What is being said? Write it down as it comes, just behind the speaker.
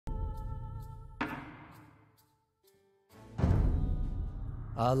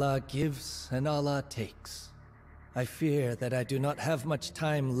Allah gives and Allah takes. I fear that I do not have much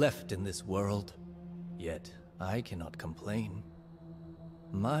time left in this world, yet I cannot complain.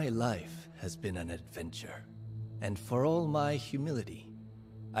 My life has been an adventure, and for all my humility,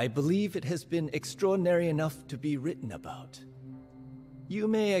 I believe it has been extraordinary enough to be written about. You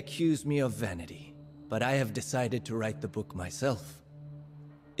may accuse me of vanity, but I have decided to write the book myself.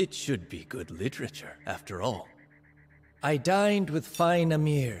 It should be good literature, after all. I dined with fine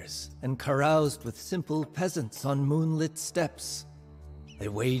emirs and caroused with simple peasants on moonlit steppes. They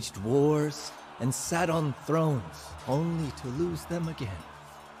waged wars and sat on thrones, only to lose them again.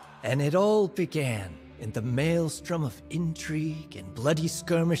 And it all began in the maelstrom of intrigue and bloody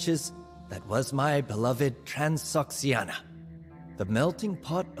skirmishes that was my beloved Transoxiana, the melting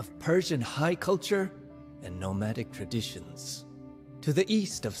pot of Persian high culture and nomadic traditions. To the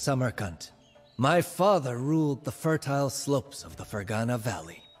east of Samarkand, my father ruled the fertile slopes of the Fergana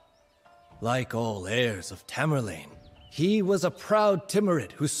Valley. Like all heirs of Tamerlane, he was a proud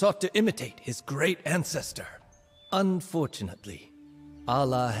Timurid who sought to imitate his great ancestor. Unfortunately,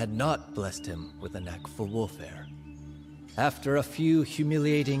 Allah had not blessed him with a knack for warfare. After a few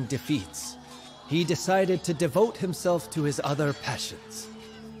humiliating defeats, he decided to devote himself to his other passions: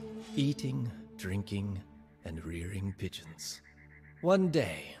 eating, drinking, and rearing pigeons. One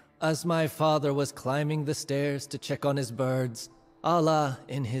day, as my father was climbing the stairs to check on his birds, Allah,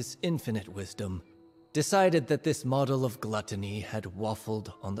 in his infinite wisdom, decided that this model of gluttony had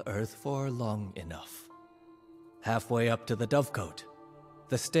waffled on the earth for long enough. Halfway up to the dovecote,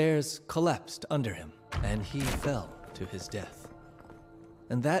 the stairs collapsed under him, and he fell to his death.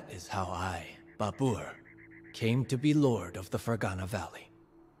 And that is how I, Babur, came to be Lord of the Fergana Valley.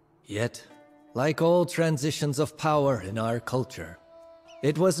 Yet, like all transitions of power in our culture,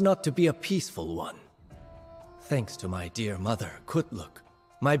 it was not to be a peaceful one. Thanks to my dear mother, Kutluk,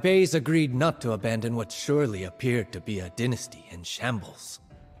 my Beys agreed not to abandon what surely appeared to be a dynasty in shambles.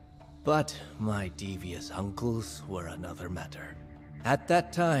 But my devious uncles were another matter. At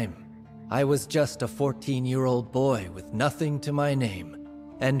that time, I was just a 14-year-old boy with nothing to my name,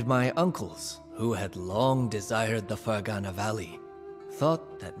 and my uncles, who had long desired the Fergana Valley,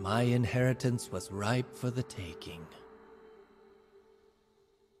 thought that my inheritance was ripe for the taking.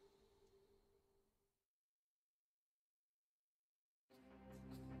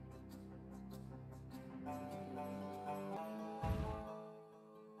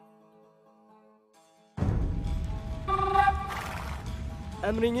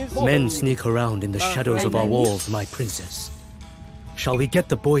 Men sneak around in the shadows of our walls, my princess. Shall we get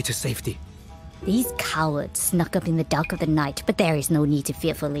the boy to safety? These cowards snuck up in the dark of the night, but there is no need to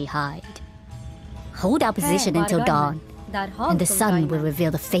fearfully hide. Hold our position until dawn, and the sun will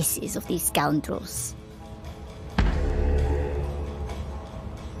reveal the faces of these scoundrels.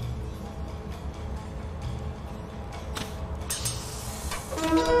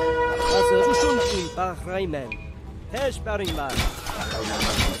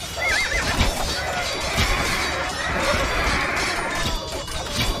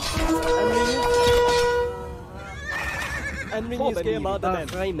 Emrinizge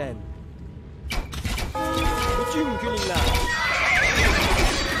Bahreyn. Bütün günler.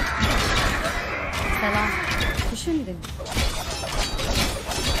 Selam. Düşündün.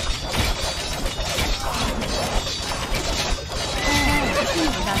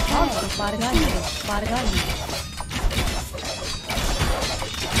 Bargani.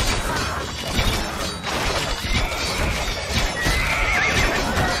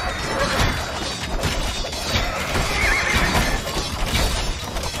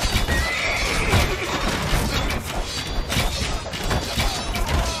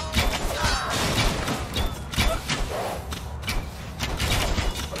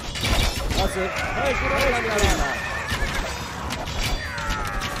 Hazır.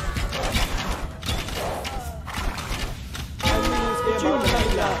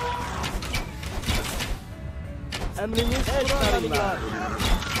 Emriniz kurallar.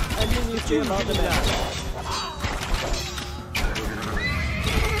 Emriniz kurallar.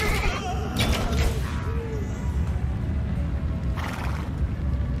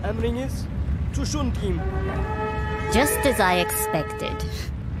 Emriniz tuşundayım. Just as I expected.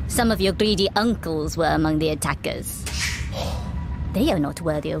 Some of your greedy uncles were among the attackers. They are not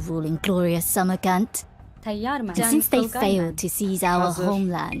worthy of ruling glorious Samarkand. And since they failed to seize our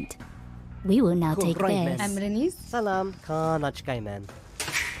homeland, we will now take theirs. Emriniz? Salam. Kaan açıkaymen.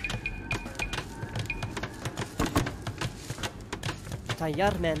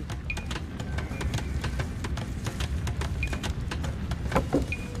 Tayyar men.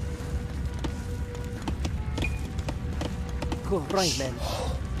 Kurraymen.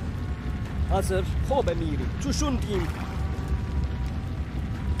 Hazır. Hob emiri. Tushundim.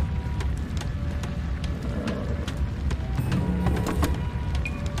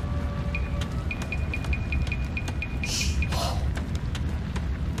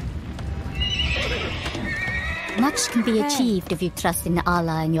 Much can be achieved if you trust in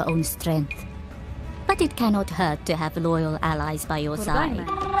Allah and your own strength. But it cannot hurt to have loyal allies by your side.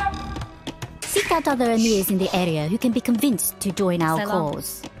 Seek out other emirs in the area who can be convinced to join our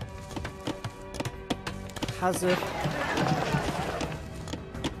cause. Hazır.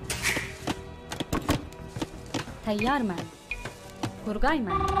 Tayyar man. Kurgay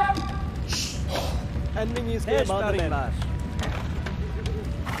man. Emriniz emadeler.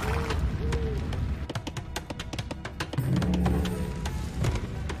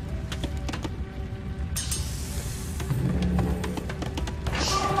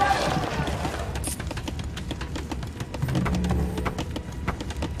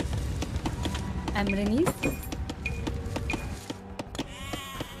 Emriniz.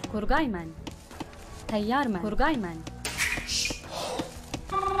 Kurgay man. Tayyar man. Kurgay man.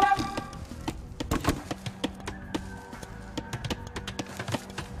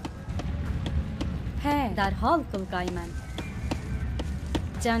 He, derhal kılgay man.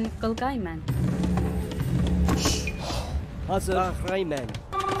 Can kılgay man. Hazır. Bahraymen.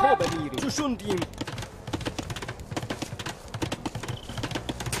 Hob emiri. Tushundim.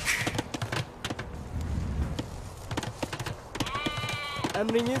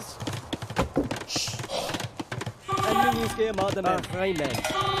 Emriniz. Emriniz emadeler. Bahraymen.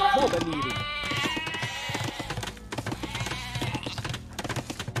 Hob emiri.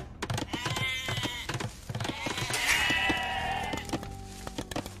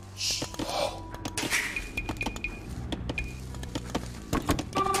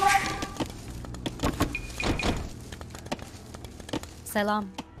 Selam.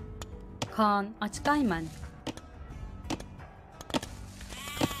 Kaan açıkay man.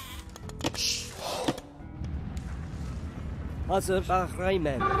 Hazır.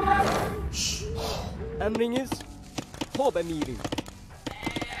 Bahraymen. Emriniz. Hob emiri.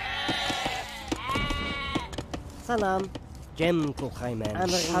 Salam. Cem Kulhaymen.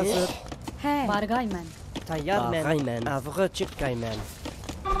 Emriniz. Hazır. He, bargay man. Tayyar men. Avgı çıkkaymen.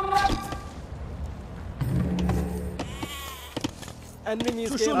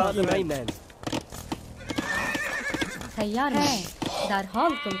 Emriniz emadeler. Tayyar man.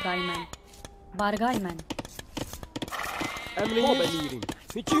 Derhal kılgay man. Bargay man. Emriniz. Hob emiri.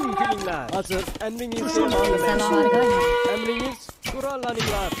 Bütün kilinler. Hazır. Emriniz Selam emadeler. bargay man. Emriniz.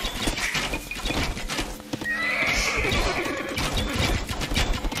 Kurallanırlar.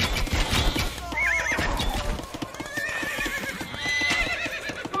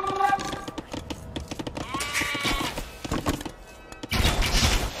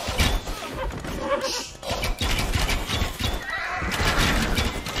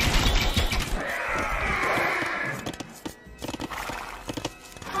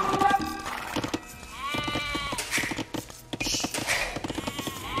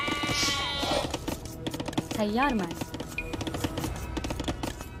 Tayyar man.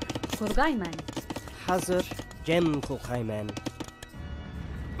 Kurgay man. Hazır. Cem Kulhaymen.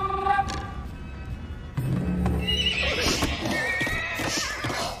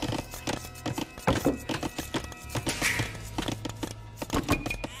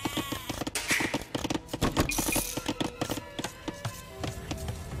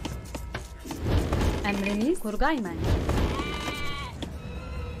 Emriniz kurgay man.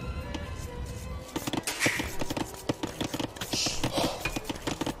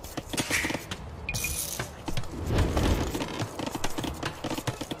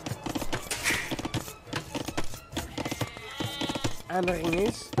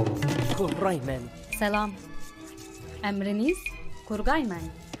 Emriniz. Kurraymen. Selam. Emriniz kurgay man.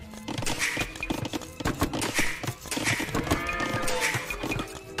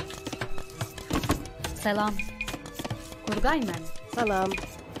 Selam. Kurgay man. Salam.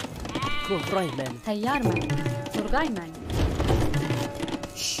 Kurraymen. Tayyar man. Kurgay man.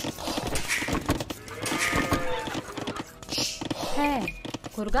 He,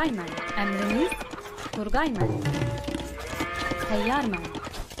 kurgay man. Emriniz kurgay man. Tayyar man.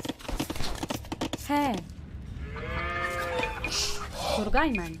 He. Kurgay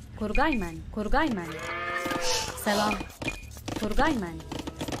man. Kurgay man. Kurgay man. Selam. Kurgay man.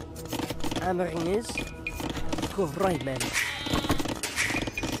 Emriniz. Kurraymen.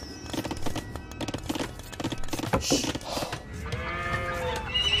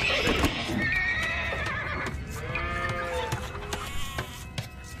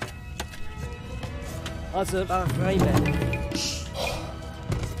 Hazır. Bahraymen.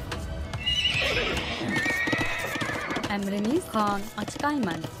 Emriniz Khan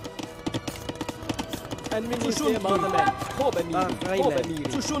açıkayman. Emriniz emademen. Hob emirim.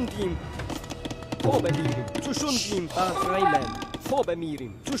 Tuşundim. Hob emirim. Tuşundim. Bahraymen. Hob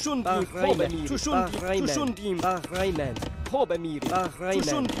emirim. Tuşundim. Hob emirim. Tuşundim. Bahraymen. Hob emirim.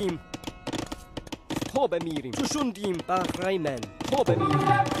 Tuşundim. Hob emirim. Tuşundim. Bahraymen. Hob emirim.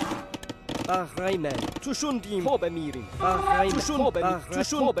 Bahraymen. Tuşundim. Hob emirim. Bahraymen. Hob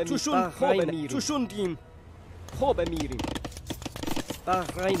emirim. Tuşundim. Hob emirim.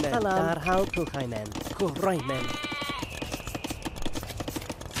 Bahraymen. Derhal Kuhaymen. Kuhraymen.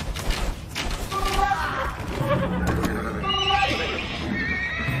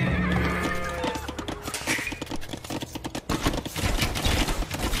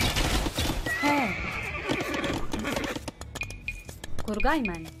 He.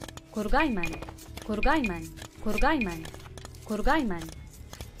 Kurgayman. Kurgayman. Kurgayman. Kurgayman. Kurgayman.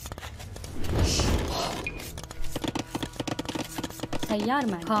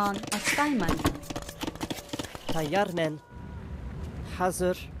 Tayyarman. Khan açıkayman. Tayyarmen.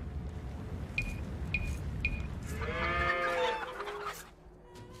 Hazır.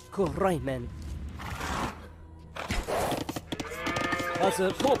 Kuhraymen.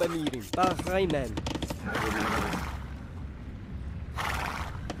 Hazır. Hob emirim. Bahraymen.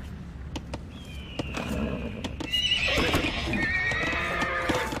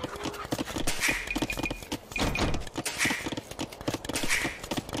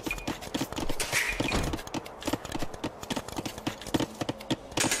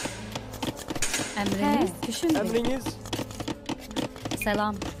 Emriniz düşündüm. Emriniz.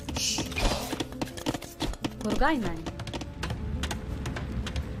 Selam. Kurgayman.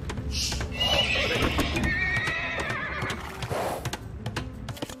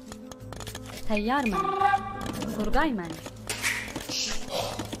 Tayyarman. Kurgayman.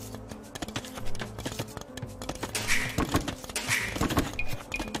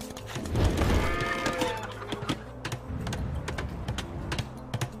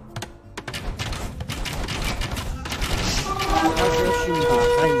 Hazır. Şimdi.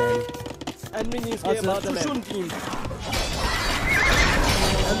 Bahraymen. Emriniz emademen. Tuşundim.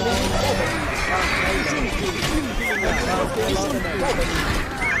 Emriniz hob emirim.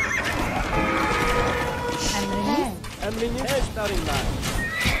 Emriniz. Emriniz eşdarinler.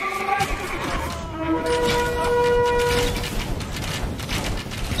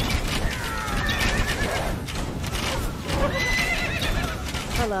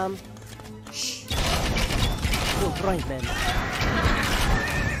 Salam. Kuhraymen.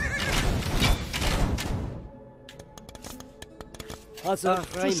 Hazır.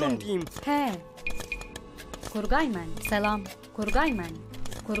 Tuşundim. He. Kurgayman. Selam. Kurgayman.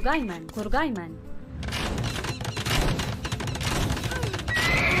 Kurgayman. Kurgayman.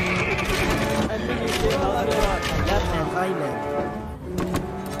 Emriniz emademen. Tayyarmen.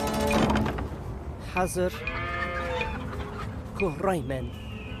 Hazır. Kuhraymen.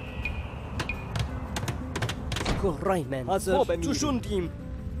 Kuhraymen. Hazır. Tuşundim.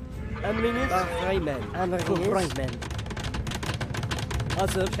 Emriniz. Bahraymen. Emriniz. Kuhraymen.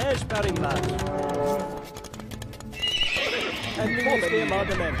 Hazır. Eşberimler. Emriniz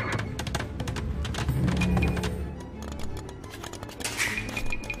emademen.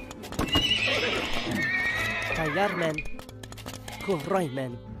 Tayyarmen.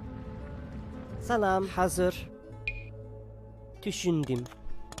 Kuhraymen. Salam. Hazır. Düşündüm.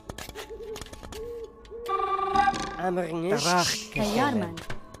 Emriniz. Tayyarman.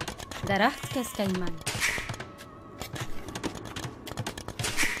 Daraxt keskayman.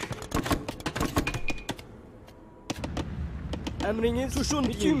 Emriniz. Tuşun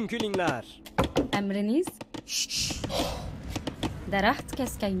tüm külünler. Emriniz. Daraxt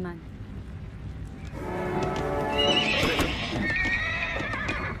keskayman.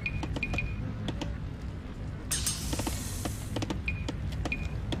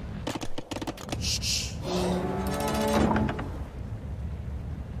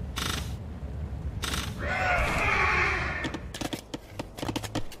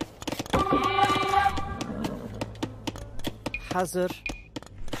 Hazır.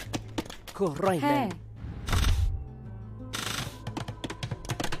 Kuhraymen. He.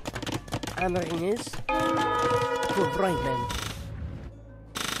 Emriniz. Kuhraymen.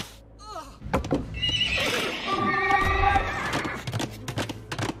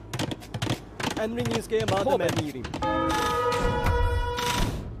 Emrinizge emademen. Hob emirim.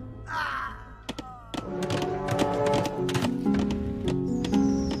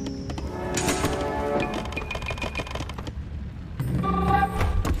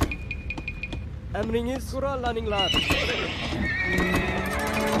 Emriniz kurallaninglar.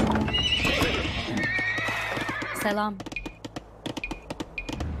 سلام.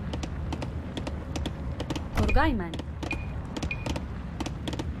 Turgay man.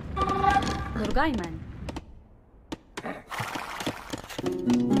 Turgay man.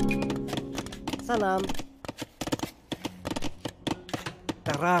 سلام.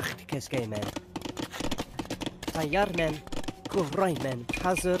 درخت کسکی من. تیار من. کوهرای من.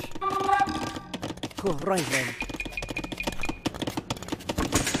 حاضر. کوهرای من.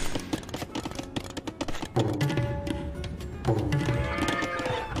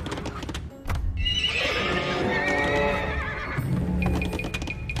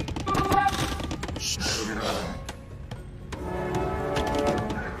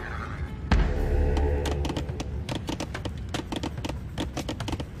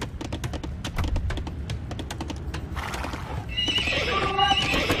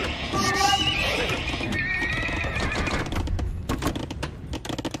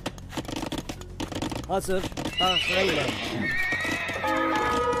 Hazır. Bahreyn'e.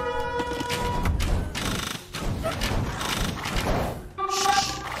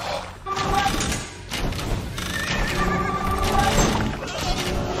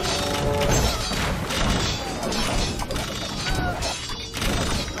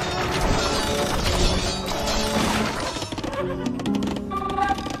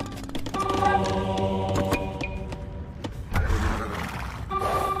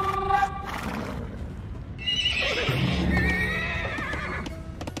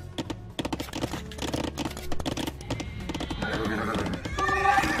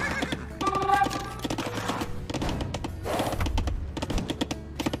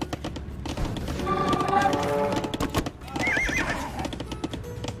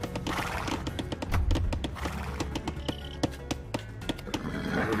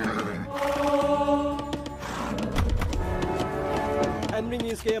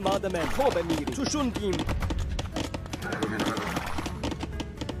 امرینیز که مادمن خوب میری توشون دیم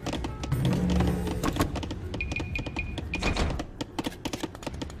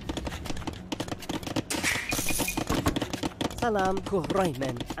سلام کوهرای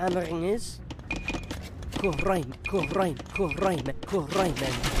من امرینیز کوهرای من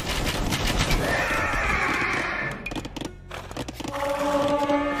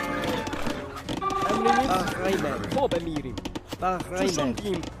امرینیز خوب میری توشون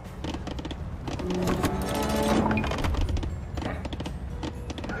دیم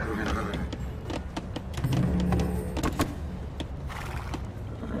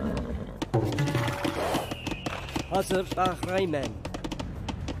حاضر بحرین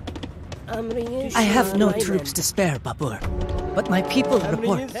I have no troops to spare, Babur. But my people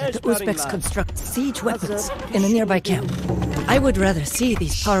report that the Uzbeks construct siege weapons in a nearby camp. I would rather see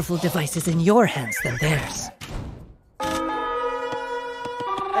these powerful devices in your hands than theirs.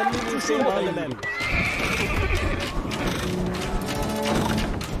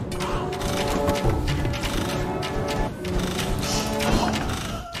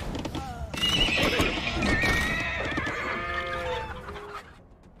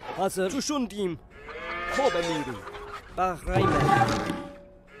 Hazır. Düşün diyeyim. خوب میری. بحرین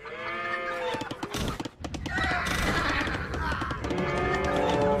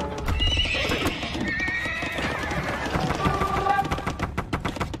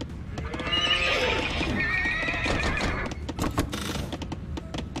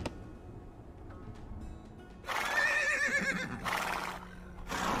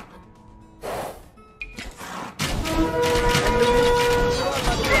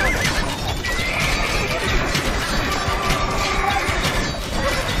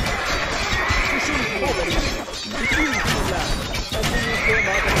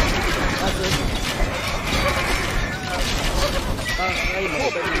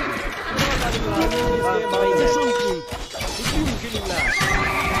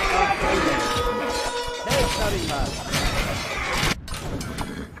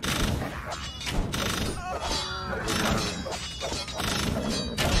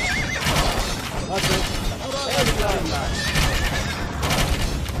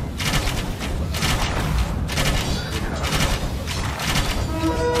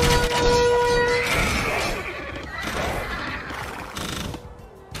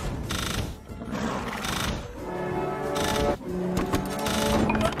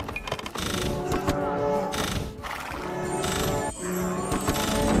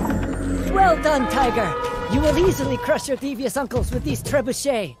Well done, Tiger! You will easily crush your devious uncles with these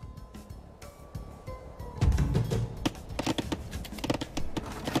trebuchets.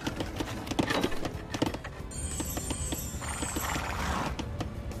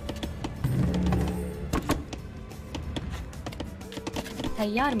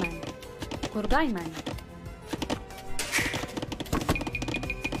 تیار من. کرگای من.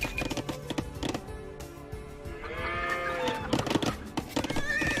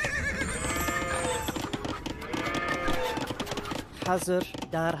 Hazır,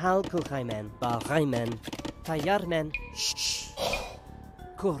 derhal kılkaymen, bağaymen, tayyarmen,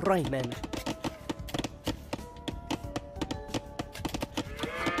 kuhraymen.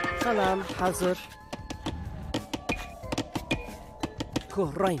 Salam, hazır.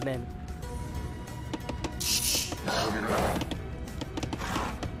 Kuhraymen.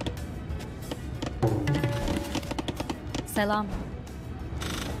 Selam.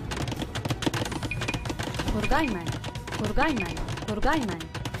 Kurgaymen. Kurgaymen. Kurgaymen.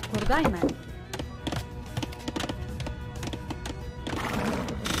 Kurgaymen.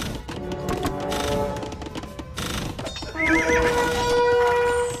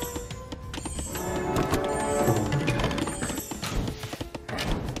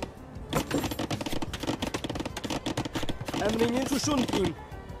 Emriniz tuşun kim?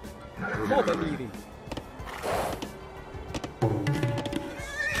 O emiri.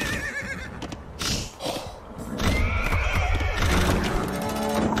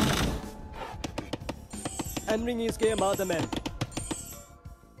 Emrinizge mademen.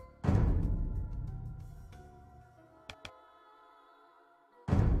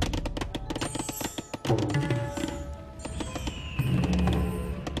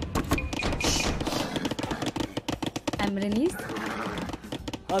 Emriniz?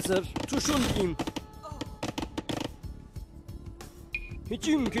 Hazır, tuşun kim?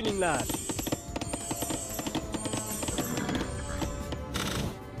 Hücum külünler.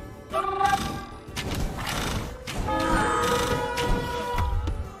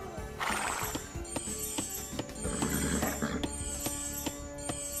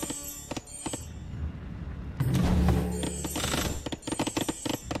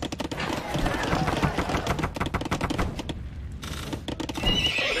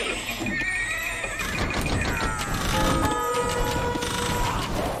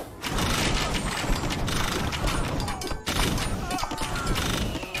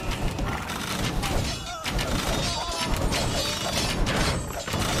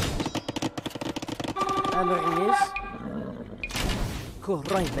 Emriniz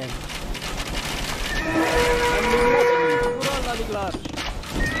kuhraymen. Kur'anladılar.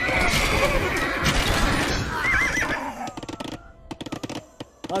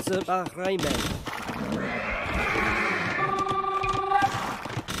 Hazır bahraymen.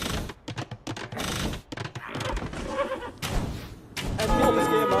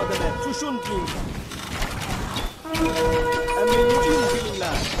 Emrinizge mademen. Tuşun kim? Emrinizin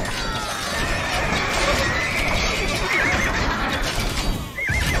kimler?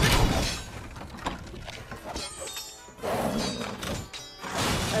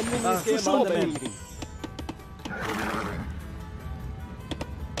 Emrinizge mademen.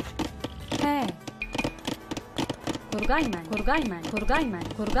 He. Kurgaymen. Kurgaymen. Kurgaymen.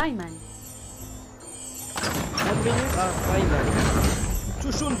 Kurgaymen. Emriniz bahraymen.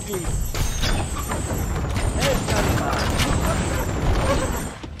 Tuşun kim? Her yanına.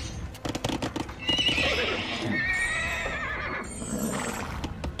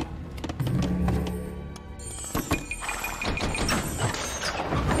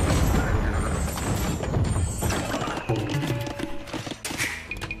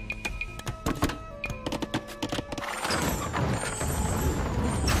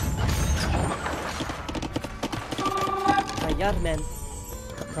 Tayyarmen.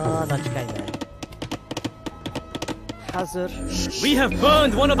 Kaanachkaymen. Hazır. We have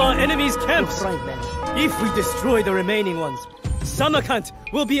burned one of our enemy's camps. Kuhraymen. If we destroy the remaining ones, Samarkand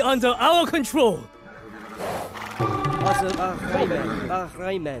will be under our control. Hazır bahraymen.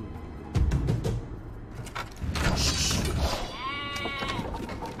 Bahraymen.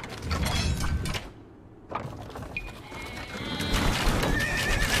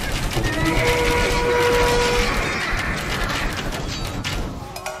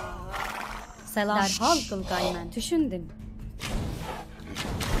 Selam. Derhal kılgaymen. Düşündüm.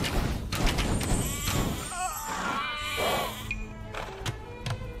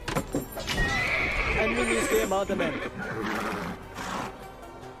 Emrinizge mademen.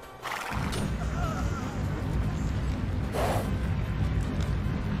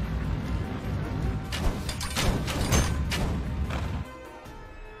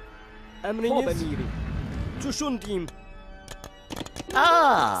 Emriniz tuşun kim?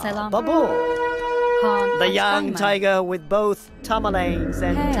 Selam. Babur, Kaan. the young Kurgaymen. tiger with both tamerlanes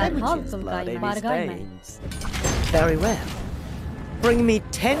and Hey, temperatures halkım blood in his bargaymen. veins. Very well. Bring me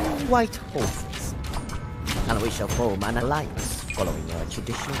 10 white horses, and we shall form an alliance following your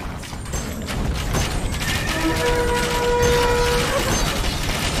traditions.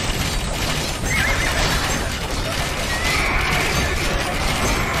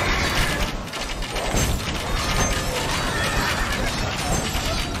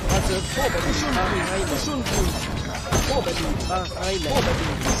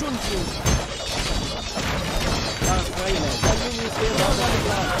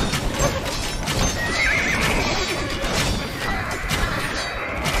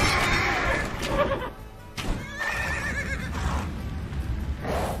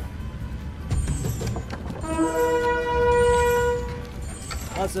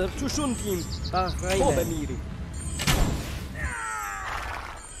 Hazır. Düşündüm. Bahreyn'e.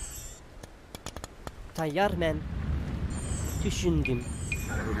 Tayyar men. Düşündüm.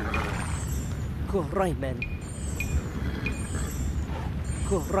 Kuhraymen.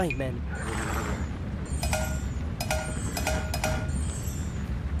 Kuhraymen.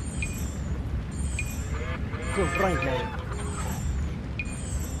 Kuhraymen.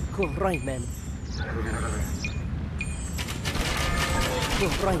 Kuhraymen.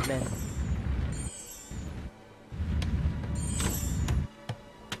 Kuhraymen.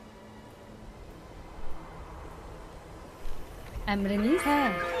 Emriniz?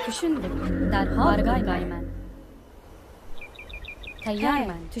 He, düşündüm. Derhal Kurgaymen.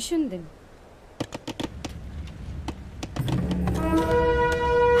 Tayyarmen, düşündüm.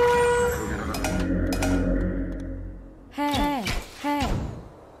 He.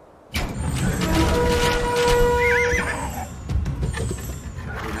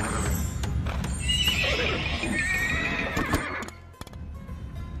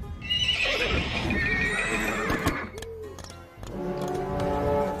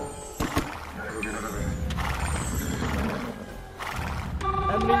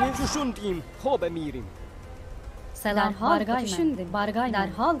 Düşündüm. Hob emirim. Selam Bargaymen. Düşündüm. Bargaymen.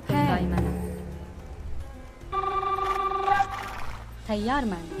 Derhal Kurgaymen.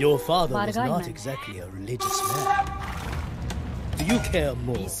 Tayyarmen. Your father was Bargaymen. not exactly a religious man. Do you care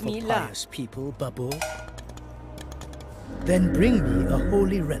more for Bismillah. pious people, Babur? Then bring me a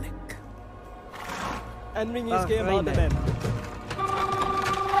holy relic. Emriniz gemademem.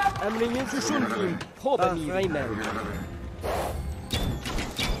 Emriniz düşündüm. Hob emirim.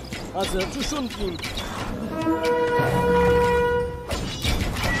 Hazır. Düşündüm.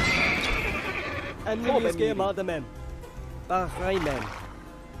 Emriniz gemademem. Bahreyn'e.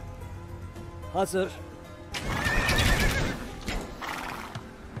 Hazır.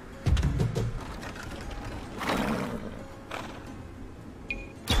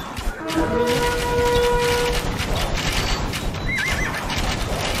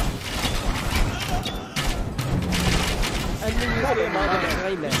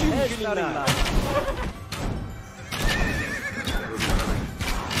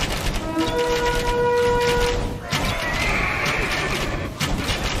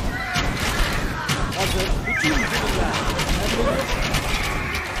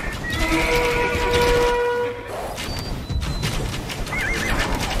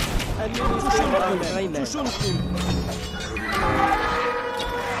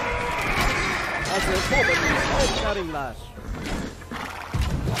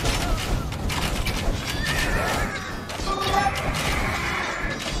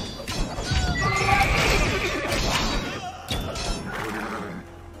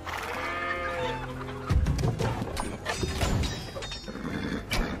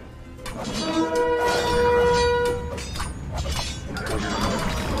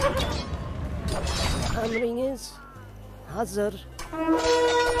 Emriniz hazır.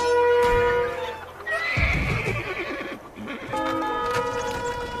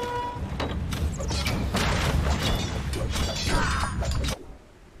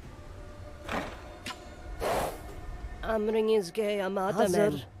 Emrinizge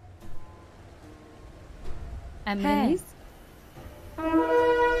amademen. Emriniz?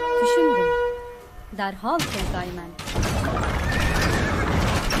 Düşündüm. Derhal Kurgaymen.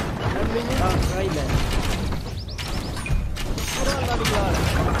 Emriniz Bahreyn'e. Kurallarlar.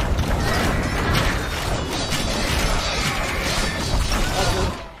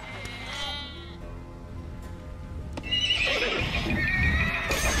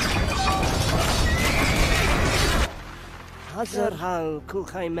 Hazır. Hazır hal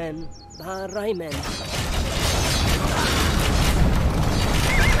Kulkaymen, Bahraymen.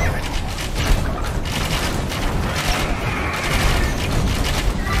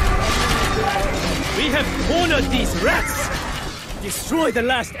 We have cornered these rats! Destroy the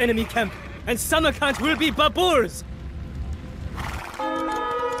last enemy camp, and Samarkand will be Babur's!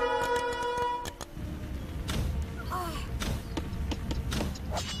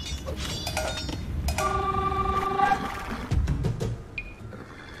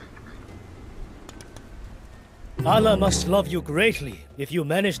 Allah must love you greatly if you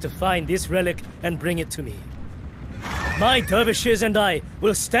manage to find this relic and bring it to me. My dervishes and I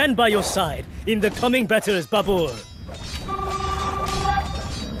will stand by your side in the coming battles, Babur.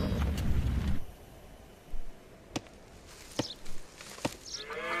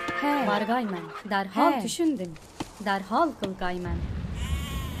 Vargay mən, dərhal düşündüm. Dərhal qılqay mən.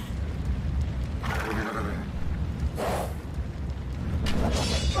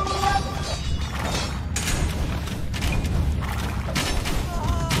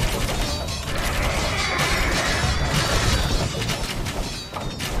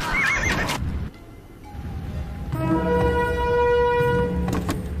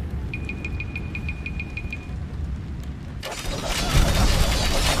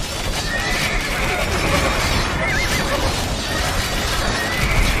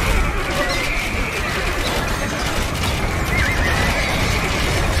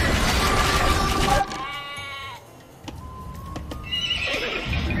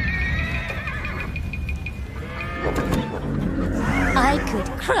 I could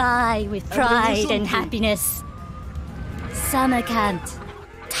cry with pride and happiness. Samarkand,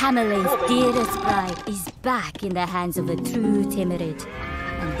 Tamerlane's dearest bride, is back in the hands of a true Timurid.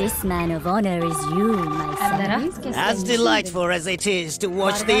 And this man of honor is you, my son. As delightful as it is to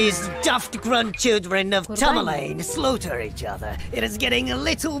watch these daft grandchildren of Tamerlane slaughter each other, it is getting a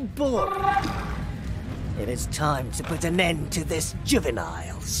little boring. It is time to put an end to this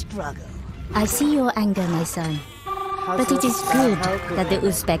juvenile struggle. I see your anger, my son. But it is good that the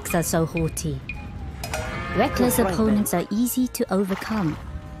Uzbeks are so haughty. Reckless opponents are easy to overcome.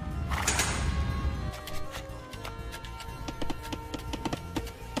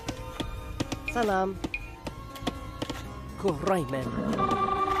 Salam. Kurayman.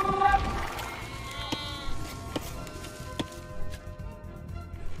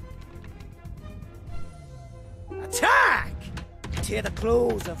 Attack! Tear the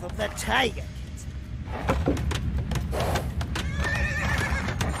claws off of the tiger.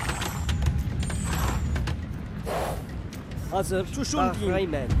 Hazır.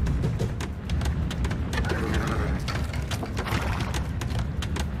 Kurayman.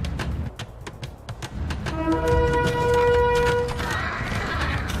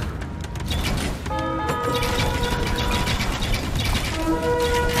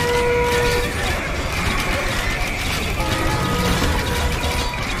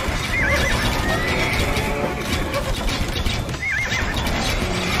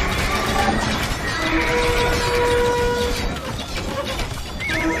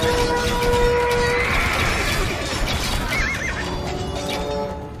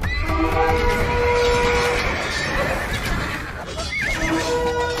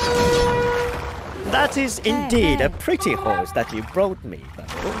 That is indeed a pretty horse that you brought me,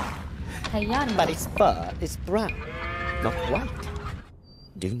 Babur. But its fur is brown, not white.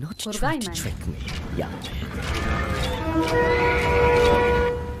 Do not try to trick me, young man.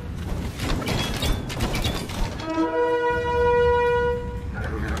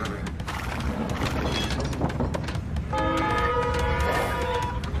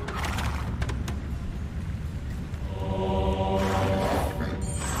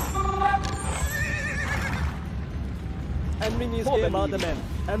 Emriniz mademem.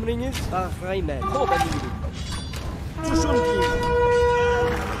 Emriniz Bahraymen. Xo'p emirim. Tushundim.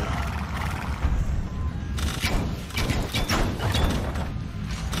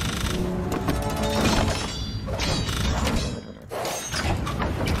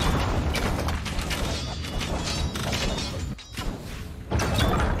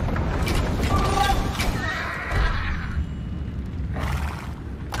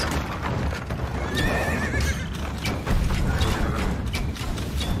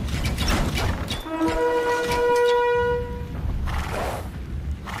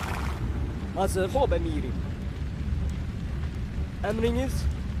 Hazır. Xo'p emirim. Emriniz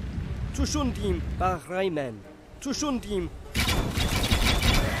tushundim, Bahraymen. Tushundim.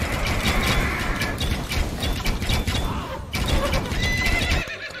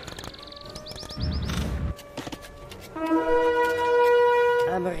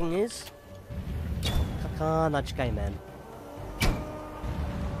 Emriniz Kakanachkayman.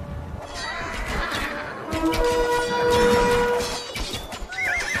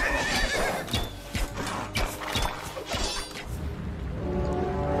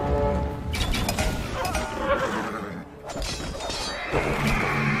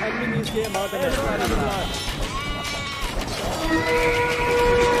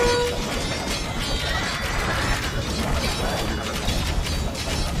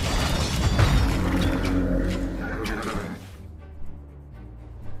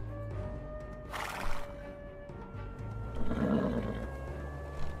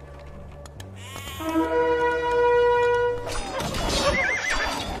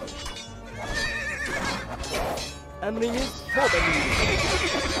 Emriniz Babur.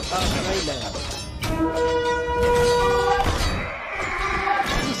 Arayla.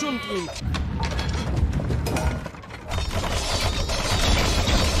 Düşündüm.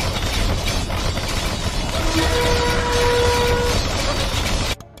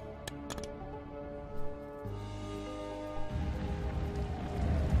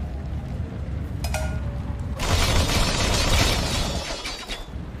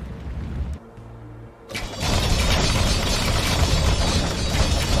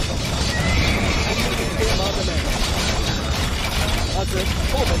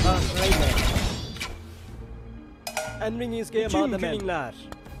 Emrinizge malzemeler.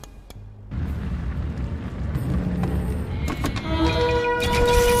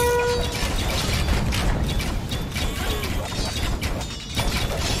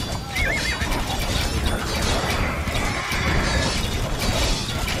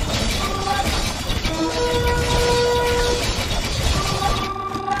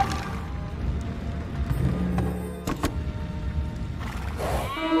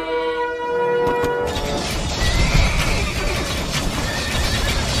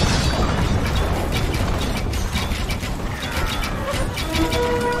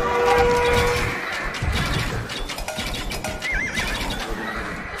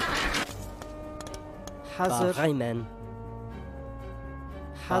 Hazır. Aynen.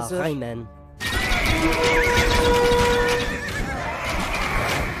 Hazır. Aynen.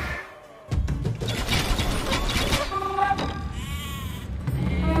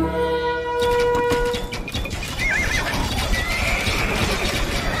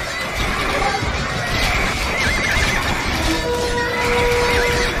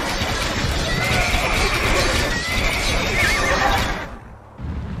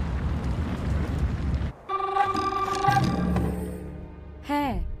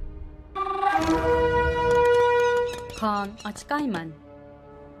 Kaan açıkayman.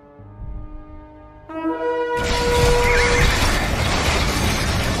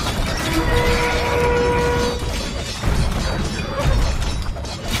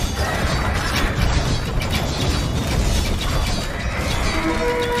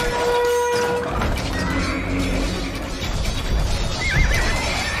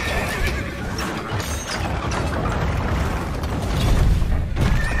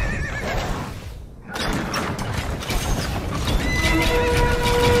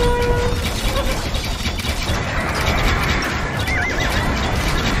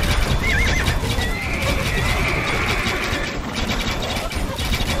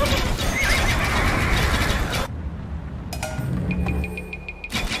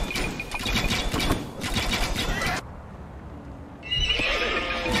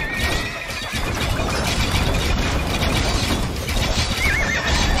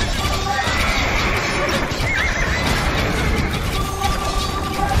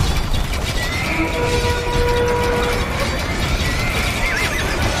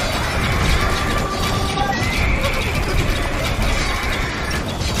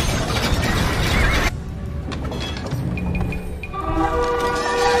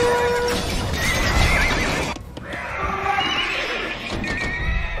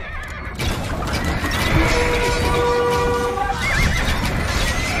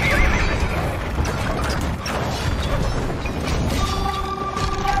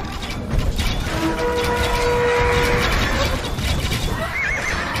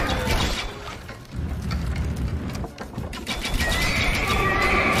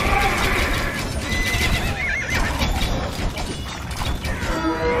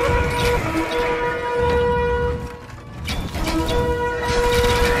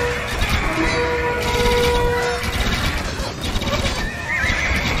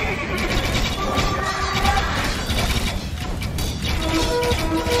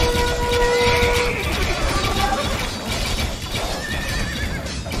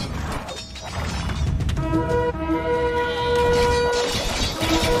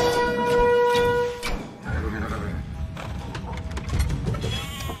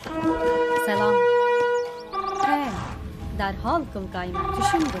 Selam. Derhal kılgayman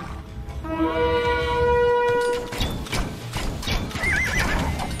düşündüm.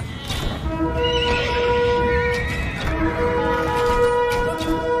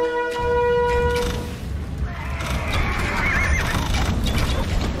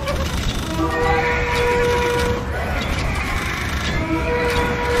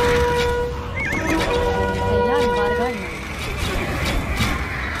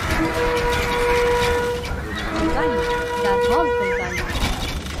 Derhal kılgayman.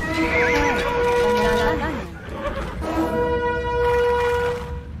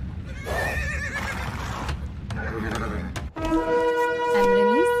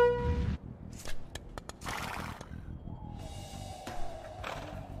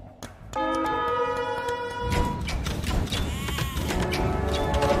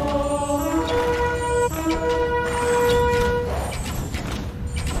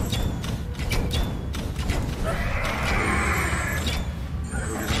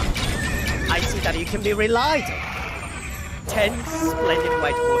 I see that you can be relied on. 10 splendid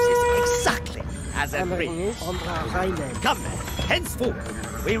white horses, exactly as agreed. Emriniz Ondrahaymen. Come then,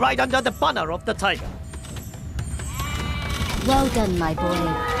 henceforth, we ride under the banner of the tiger. Well done, my boy.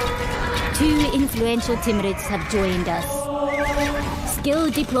 2 influential Timurids have joined us.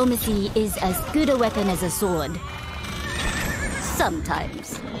 Skilled diplomacy is as good a weapon as a sword.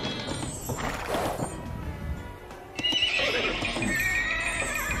 Sometimes.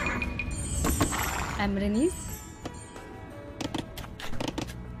 Emriniz.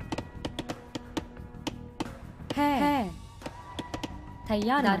 He.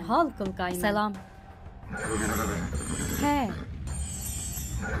 Tayyar derhal kıl kaynağı. Selam. He.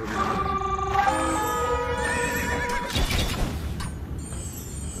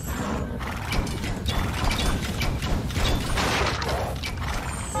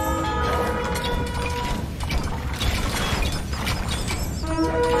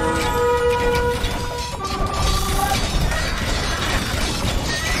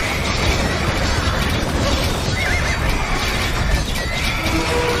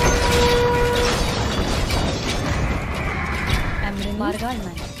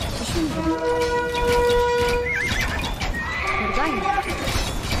 Margayman. Düşünme. Kurgayman.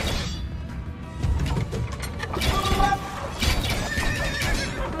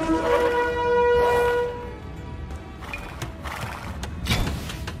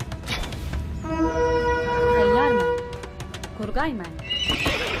 Tayyarman. Kurgayman.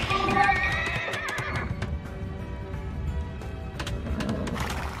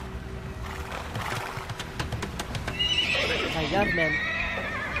 Tayyarmen.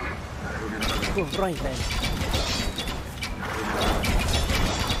 Kurgaymen.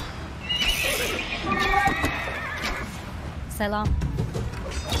 Selam.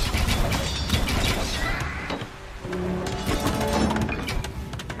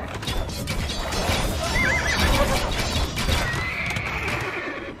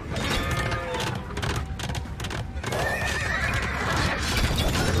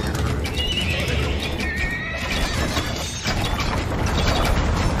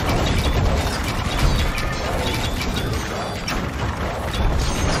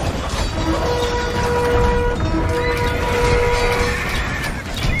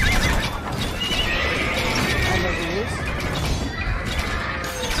 Emriniz.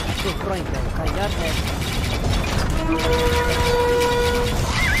 Kurgaymen. Tayyarmen.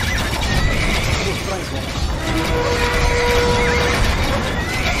 Kurgaymen.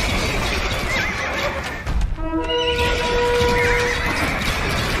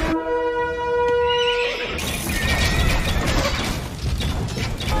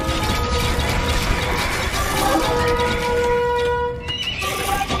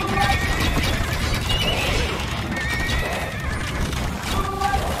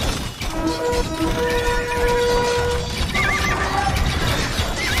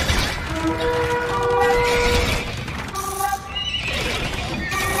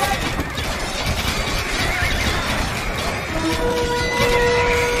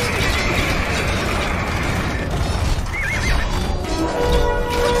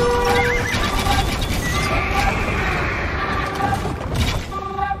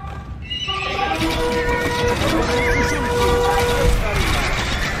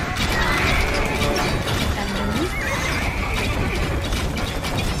 Emriniz.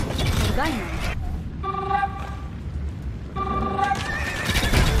 Kurgayman.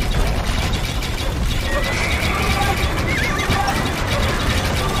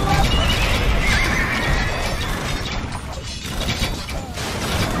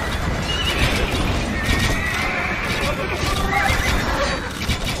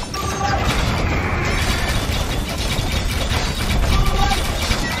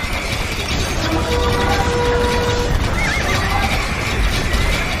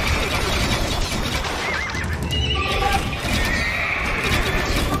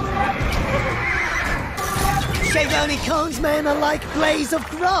 Shadoni Khan's men are like blades of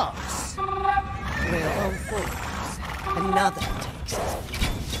grass. Where one falls, another takes its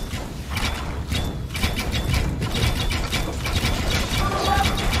place.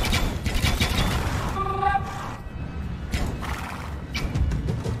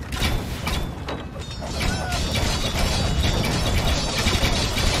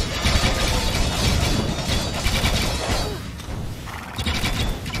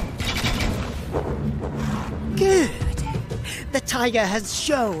 Good. The tiger has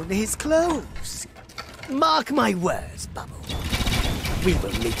shown his clothes. Mark my words, Babur. We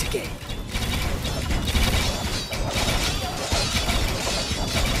will meet again.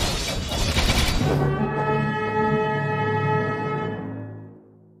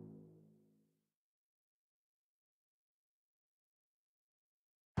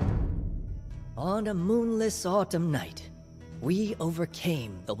 On a moonless autumn night, we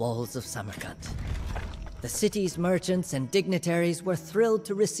overcame the walls of Samarkand. The city's merchants and dignitaries were thrilled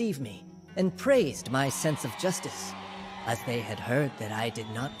to receive me and praised my sense of justice, as they had heard that I did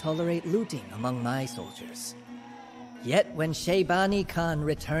not tolerate looting among my soldiers. Yet when Shaybani Khan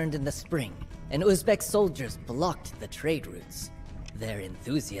returned in the spring, and Uzbek soldiers blocked the trade routes, their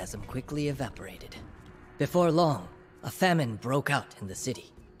enthusiasm quickly evaporated. Before long, a famine broke out in the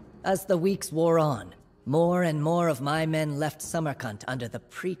city. As the weeks wore on, more and more of my men left Samarkand under the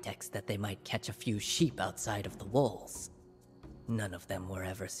pretext that they might catch a few sheep outside of the walls. None of them were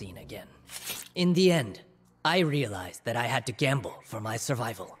ever seen again. In the end, I realized that I had to gamble for my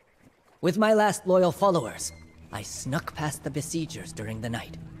survival. With my last loyal followers, I snuck past the besiegers during the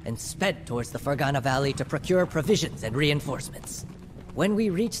night and sped towards the Fergana Valley to procure provisions and reinforcements. When we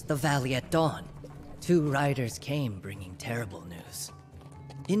reached the valley at dawn, 2 riders came bringing terrible news.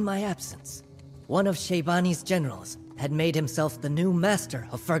 In my absence, one of Shaybani's generals had made himself the new master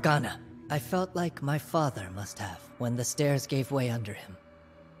of Fergana. I felt like my father must have when the stairs gave way under him.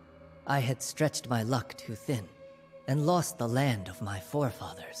 I had stretched my luck too thin and lost the land of my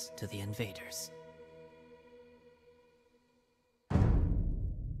forefathers to the invaders.